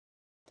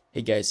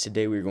Hey guys,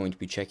 today we're going to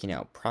be checking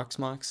out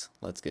Proxmox.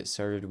 Let's get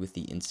started with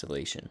the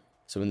installation.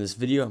 So in this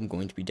video, I'm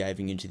going to be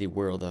diving into the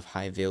world of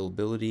high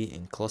availability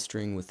and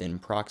clustering within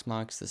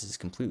Proxmox. This is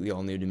completely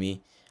all new to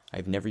me.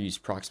 I've never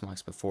used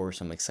Proxmox before,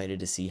 so I'm excited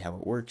to see how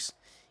it works,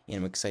 and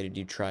I'm excited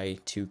to try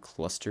to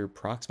cluster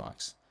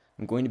Proxmox.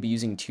 I'm going to be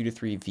using 2 to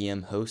 3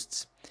 VM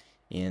hosts,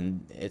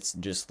 and it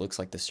just looks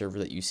like the server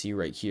that you see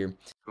right here.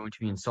 I'm going to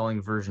be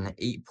installing version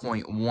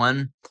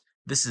 8.1.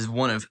 This is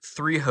one of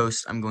 3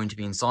 hosts I'm going to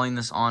be installing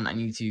this on. I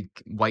need to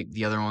wipe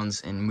the other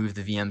ones and move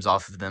the VMs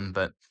off of them,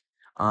 but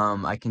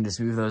I can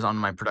just move those on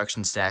my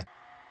production stack.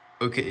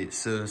 Okay,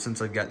 so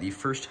since I've got the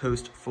first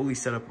host fully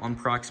set up on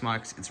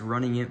Proxmox, it's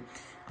running it,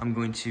 I'm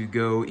going to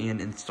go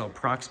and install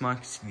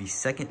Proxmox, the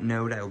second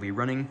node I will be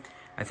running.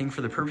 I think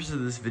for the purpose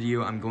of this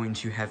video, I'm going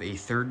to have a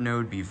third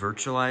node be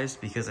virtualized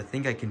because I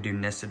think I can do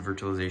nested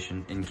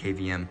virtualization in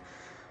KVM,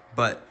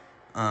 but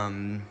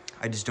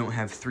I just don't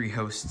have 3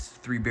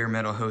 bare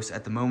metal hosts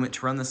at the moment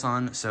to run this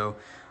on. So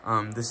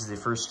this is the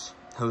first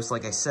host,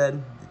 like I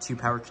said, the 2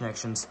 power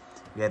connections.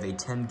 We have a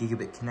 10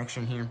 gigabit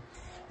connection here,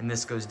 and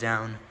this goes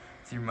down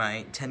through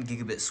my 10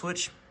 gigabit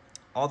switch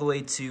all the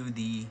way to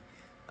the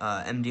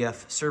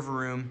MDF server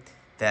room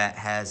that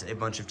has a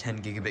bunch of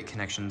 10 gigabit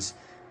connections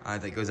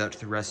that goes out to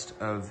the rest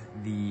of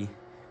the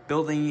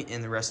building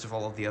and the rest of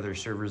all of the other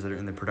servers that are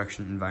in the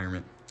production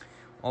environment.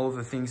 All of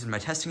the things in my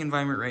testing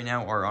environment right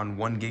now are on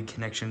 1 gig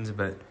connections,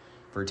 but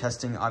for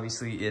testing,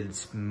 obviously,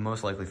 it's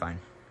most likely fine.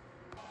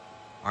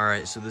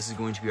 Alright, so this is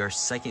going to be our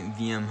second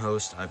VM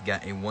host. I've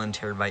got a 1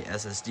 terabyte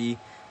SSD,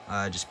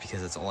 just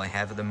because that's all I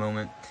have at the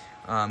moment.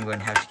 I'm going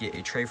to have to get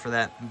a tray for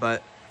that,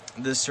 but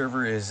this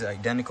server is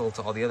identical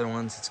to all the other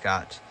ones. It's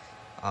got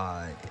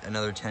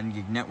another 10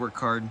 gig network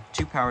card,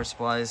 2 power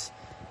supplies.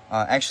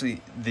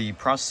 Actually, the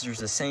processor is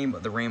the same,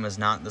 but the RAM is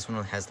not. This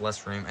one has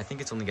less RAM. I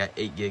think it's only got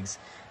 8 gigs.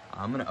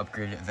 I'm going to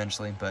upgrade it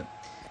eventually, but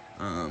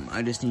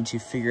I just need to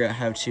figure out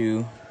how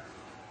to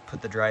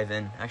put the drive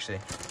in. Actually,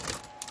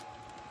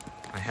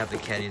 I have the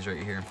caddies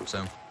right here,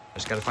 so I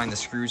just got to find the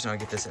screws and I'll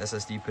get this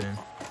SSD put in.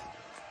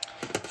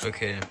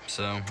 Okay,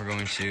 so we're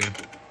going to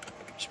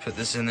just put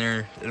this in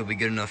there. It'll be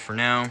good enough for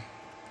now.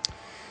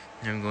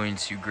 And I'm going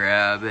to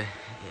grab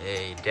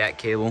a DAC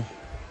cable,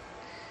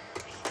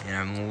 and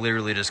I'm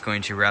literally just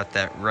going to route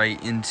that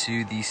right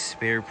into the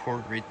spare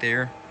port right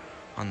there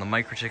on the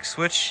Microtik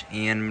switch,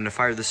 and I'm going to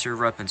fire the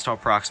server up, install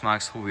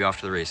Proxmox, we'll be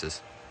off to the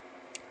races.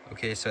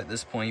 Okay, so at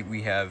this point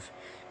we have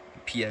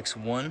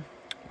PX1,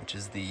 which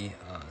is the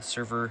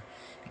server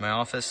in my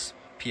office,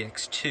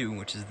 PX2,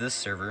 which is this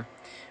server.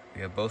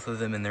 We have both of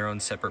them in their own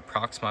separate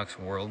Proxmox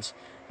worlds.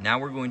 Now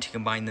we're going to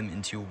combine them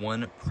into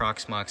one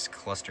Proxmox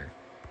cluster.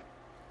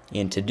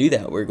 And to do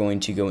that, we're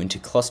going to go into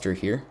cluster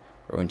here.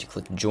 We're going to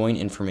click join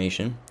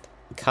information,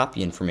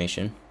 copy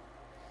information.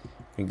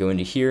 We go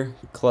into here,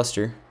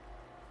 cluster.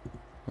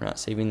 We're not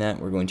saving that.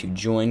 We're going to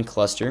join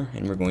cluster,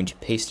 and we're going to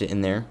paste it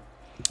in there.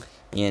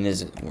 And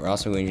we're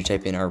also going to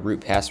type in our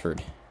root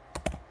password.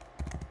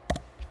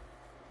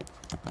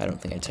 I don't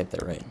think I typed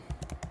that right.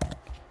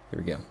 Here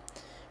we go.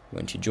 We're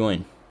going to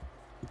join.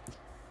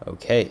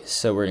 Okay,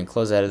 so we're going to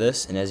close out of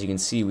this, and as you can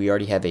see, we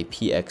already have a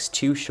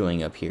PX2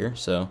 showing up here,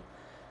 so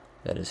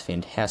that is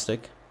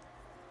fantastic.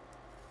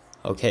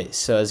 Okay,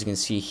 so as you can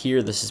see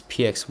here, this is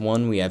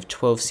PX1. We have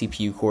 12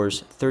 CPU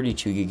cores,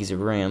 32 gigs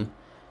of RAM.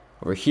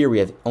 Over here we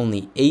have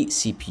only 8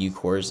 CPU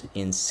cores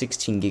and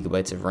 16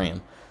 gigabytes of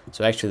RAM.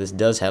 So actually this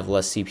does have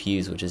less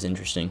CPUs, which is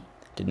interesting.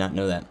 Did not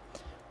know that.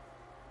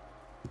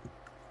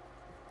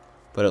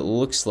 But it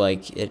looks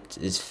like it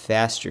is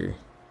faster,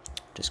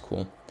 which is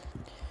cool.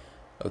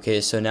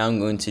 Okay, so now I'm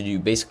going to do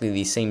basically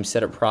the same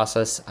setup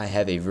process. I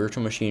have a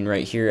virtual machine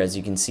right here. As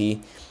you can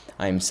see,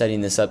 I'm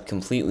setting this up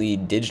completely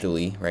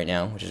digitally right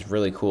now, which is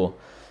really cool.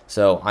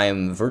 So I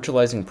am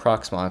virtualizing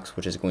Proxmox,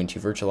 which is going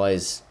to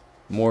virtualize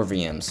more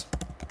VMs.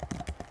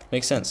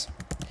 Makes sense.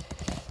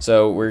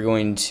 So we're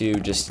going to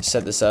just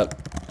set this up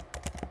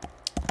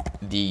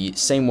the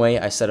same way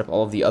I set up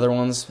all of the other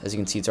ones. As you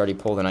can see, it's already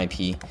pulled an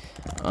IP,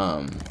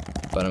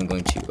 but I'm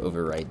going to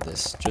overwrite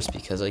this just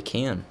because I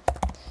can.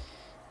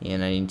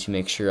 And I need to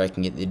make sure I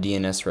can get the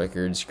DNS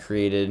records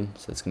created,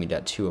 so it's going to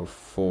be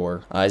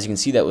 .204. As you can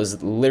see, that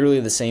was literally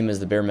the same as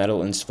the bare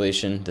metal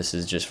installation. This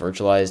is just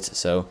virtualized,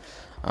 so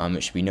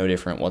it should be no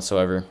different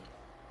whatsoever.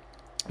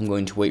 I'm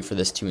going to wait for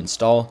this to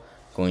install.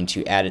 Going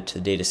to add it to the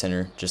data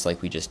center just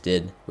like we just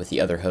did with the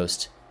other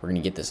host. We're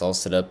going to get this all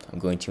set up. I'm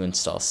going to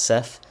install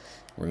Ceph.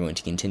 We're going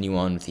to continue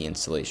on with the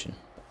installation.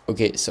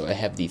 Okay, so I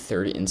have the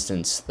third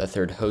instance, the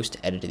third host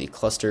added to the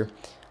cluster.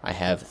 I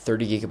have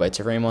 30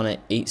 gigabytes of RAM on it,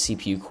 8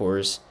 CPU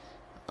cores.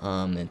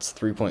 It's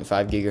 3.5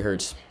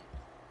 gigahertz.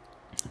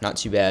 Not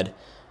too bad.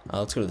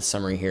 Let's go to the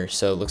summary here.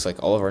 So it looks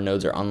like all of our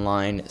nodes are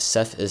online.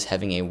 Ceph is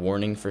having a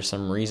warning for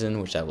some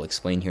reason, which I will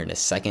explain here in a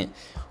second.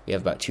 We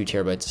have about 2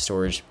 terabytes of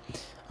storage.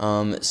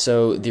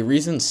 So the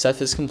reason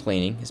Ceph is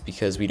complaining is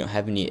because we don't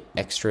have any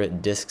extra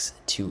disks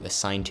to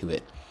assign to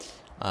it.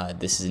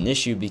 This is an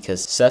issue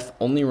because Ceph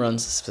only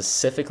runs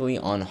specifically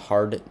on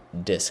hard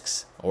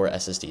disks or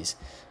SSDs.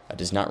 It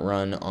does not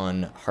run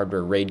on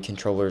hardware RAID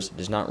controllers. It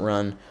does not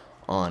run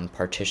on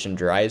partition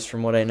drives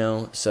from what I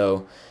know.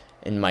 So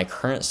in my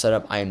current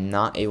setup, I am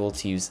not able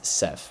to use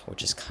Ceph,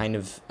 which is kind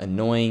of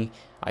annoying.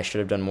 I should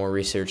have done more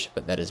research,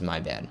 but that is my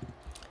bad.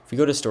 If we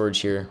go to storage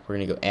here, we're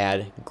going to go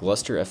add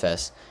Gluster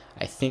FS.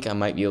 I think I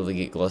might be able to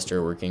get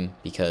Gluster working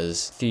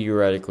because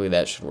theoretically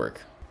that should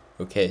work.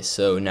 Okay,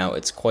 so now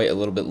it's quite a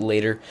little bit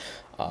later.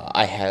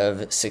 I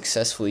have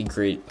successfully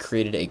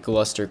created a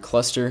Gluster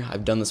cluster.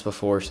 I've done this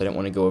before, so I don't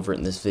want to go over it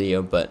in this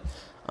video, but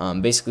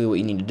basically what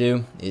you need to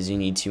do is you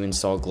need to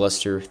install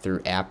Gluster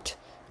through apt.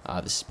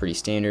 This is pretty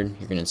standard.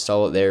 You're going to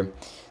install it there.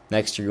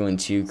 Next, you're going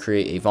to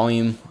create a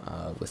volume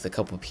with a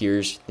couple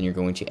peers. Then you're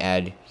going to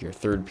add your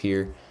third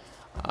peer.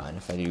 And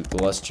if I do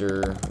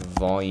Gluster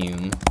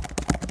volume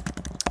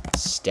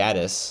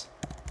status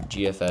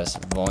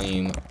GFS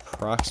volume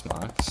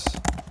Proxmox,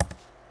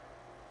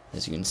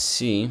 as you can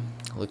see,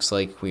 it looks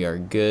like we are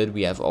good.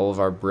 We have all of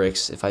our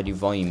bricks. If I do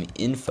volume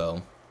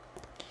info,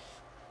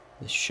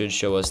 this should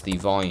show us the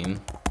volume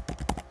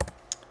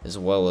as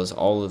well as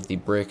all of the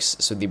bricks.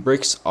 So the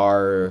bricks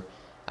are,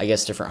 I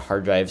guess, different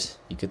hard drives.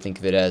 You could think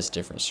of it as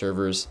different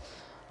servers.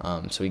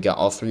 So we got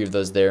all 3 of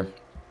those there,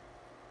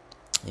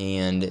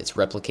 and it's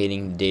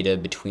replicating the data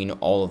between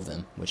all of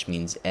them, which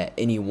means at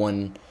any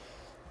one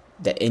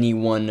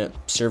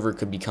server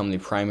could become the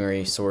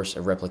primary source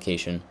of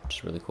replication, which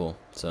is really cool.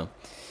 So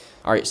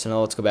alright, so now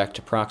let's go back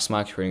to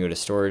Proxmox. We're going to go to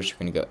storage,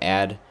 we're going to go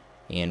add,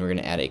 and we're going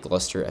to add a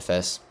Gluster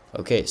FS.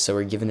 Okay, so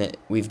we've given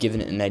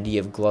it an ID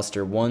of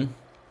Gluster 1.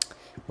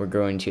 We're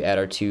going to add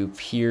our 2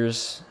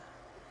 peers.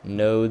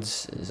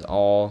 Nodes is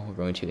all. We're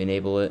going to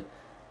enable it.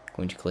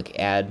 Going to click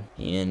add,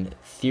 and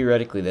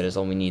theoretically that is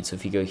all we need. So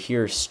if you go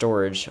here,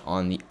 storage,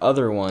 on the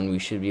other one we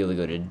should be able to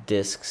go to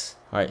disks.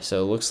 Alright,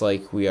 so it looks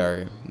like we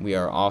are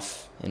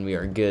off and we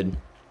are good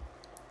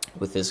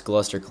with this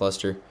Gluster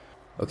cluster.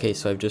 Okay,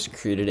 so I've just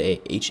created a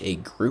HA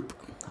group.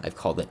 I've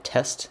called it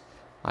test.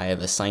 I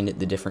have assigned it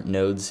the different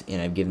nodes,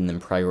 and I've given them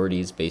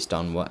priorities based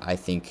on what I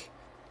think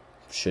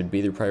should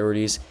be their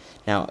priorities.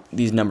 Now,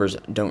 these numbers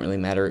don't really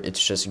matter.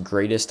 It's just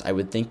greatest, I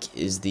would think,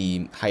 is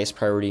the highest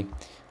priority.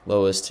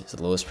 Lowest is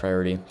the lowest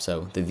priority.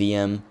 So the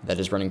VM that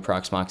is running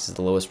Proxmox is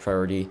the lowest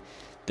priority.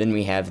 Then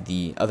we have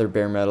the other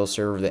bare metal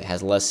server that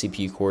has less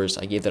CPU cores.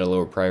 I gave that a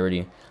lower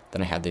priority.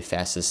 Then I have the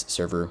fastest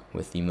server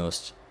with the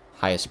most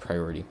highest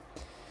priority.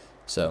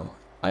 So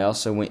I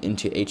also went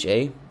into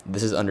HA.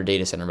 This is under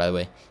data center, by the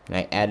way, and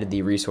I added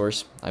the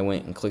resource. I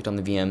went and clicked on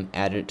the VM,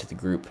 added it to the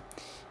group,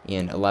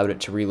 and allowed it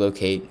to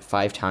relocate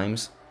 5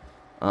 times.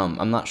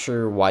 I'm not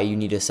sure why you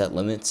need to set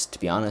limits, to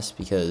be honest,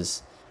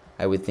 because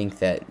I would think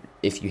that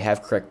if you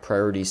have correct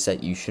priorities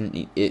set,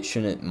 it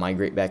shouldn't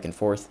migrate back and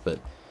forth, but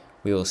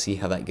we will see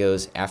how that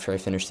goes after I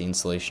finish the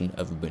installation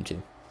of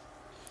Ubuntu.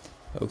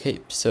 Okay,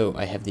 so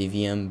I have the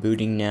VM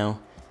booting now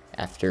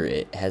after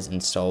it has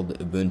installed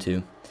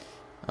Ubuntu.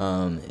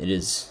 It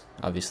is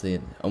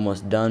obviously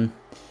almost done,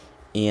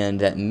 and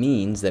that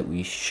means that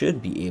we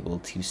should be able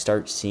to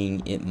start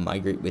seeing it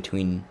migrate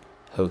between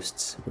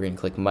hosts. We're going to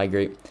click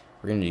migrate.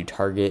 We're going to do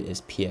target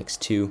as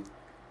px2,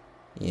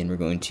 and we're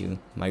going to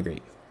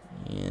migrate.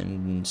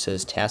 And it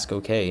says task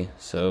okay,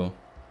 so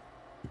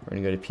we're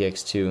going to go to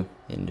px2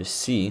 and just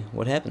see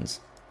what happens.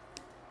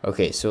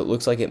 Okay, so it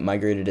looks like it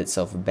migrated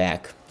itself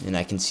back, and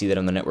I can see that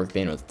on the network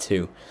bandwidth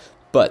too.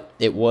 But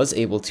it was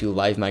able to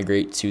live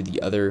migrate to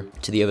the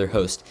other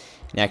host.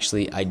 And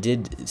actually, I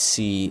did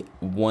see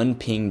 1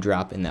 ping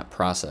drop in that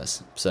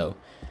process. So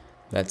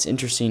that's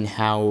interesting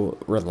how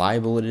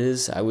reliable it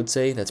is, I would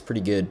say. That's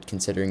pretty good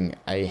considering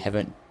I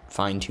haven't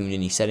fine-tuned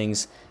any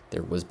settings.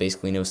 There was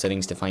basically no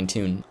settings to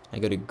fine-tune. I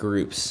go to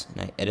groups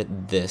and I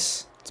edit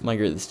this. Let's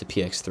migrate this to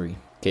px3.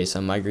 Okay, so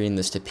I'm migrating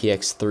this to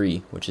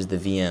px3, which is the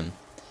VM.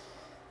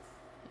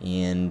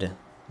 And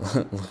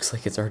looks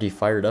like it's already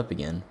fired up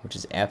again, which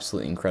is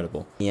absolutely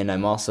incredible. And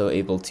I'm also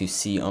able to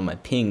see on my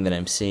ping that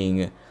I'm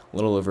seeing a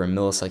little over a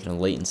millisecond of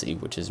latency,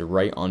 which is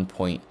right on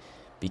point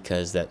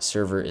because that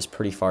server is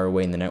pretty far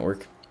away in the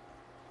network.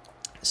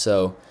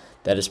 So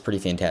that is pretty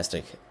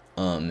fantastic.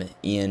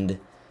 And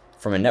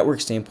from a network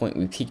standpoint,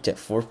 we peaked at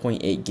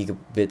 4.8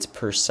 gigabits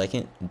per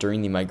second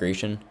during the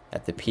migration,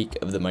 at the peak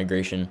of the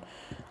migration,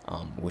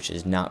 which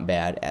is not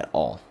bad at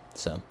all.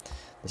 So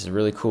this is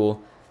really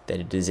cool that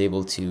it is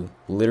able to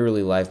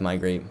literally live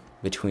migrate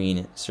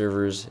between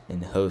servers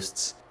and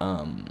hosts.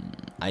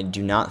 I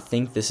do not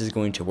think this is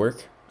going to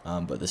work,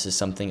 but this is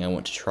something I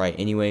want to try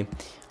anyway.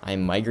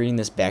 I'm migrating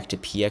this back to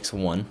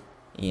px1,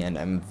 and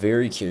I'm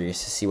very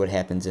curious to see what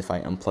happens if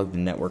I unplug the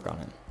network on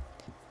it.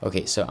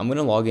 Okay, so I'm going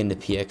to log into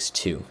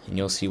px2, and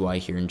you'll see why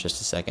here in just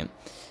a second.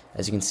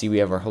 As you can see, we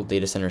have our whole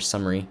data center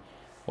summary.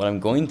 What I'm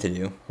going to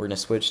do, we're going to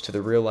switch to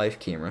the real life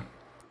camera.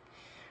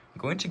 I'm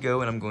going to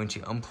go and I'm going to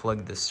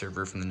unplug this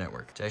server from the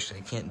network, which actually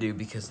I can't do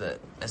because that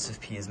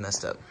SFP is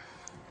messed up.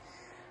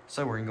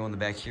 So we're going to go in the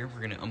back here.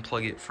 We're going to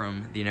unplug it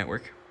from the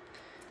network.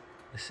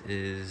 This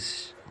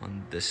is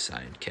on this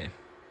side, okay.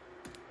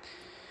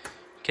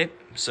 Okay,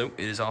 so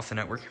it is off the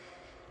network.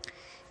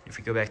 If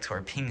we go back to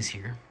our pings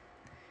here,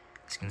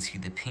 as you can see,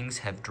 the pings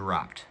have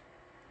dropped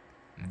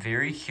I'm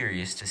very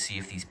curious to see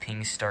if these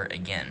pings start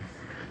again.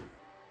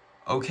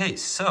 Okay,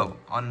 so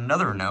on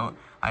another note,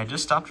 I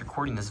just stopped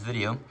recording this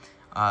video,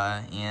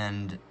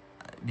 and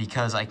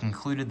because I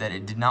concluded that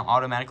it did not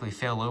automatically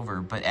fail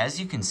over, but as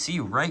you can see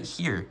right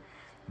here,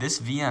 this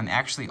VM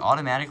actually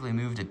automatically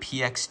moved to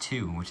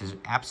PX2, which is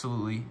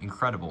absolutely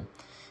incredible.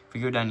 If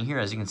we go down here,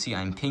 as you can see,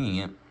 I'm pinging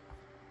it,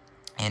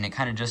 and it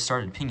kind of just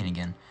started pinging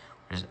again,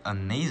 which is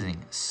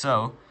amazing.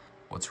 So,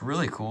 what's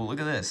really cool, look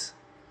at this.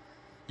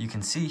 You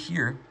can see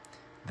here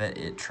that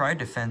it tried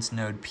to fence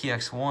node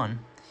PX1,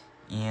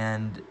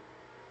 and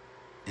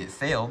it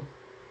failed,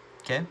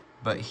 okay?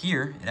 But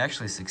here, it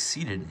actually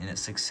succeeded, and it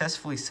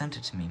successfully sent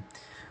it to me.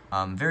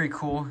 Very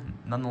cool,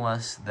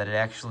 nonetheless, that it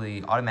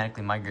actually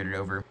automatically migrated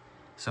over.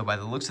 So by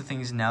the looks of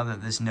things, now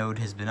that this node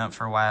has been up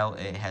for a while,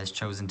 it has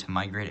chosen to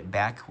migrate it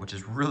back, which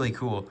is really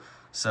cool.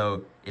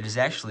 So it is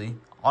actually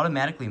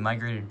automatically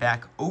migrated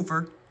back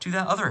over to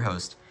that other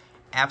host.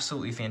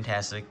 Absolutely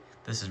fantastic.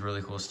 This is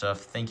really cool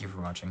stuff. Thank you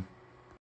for watching.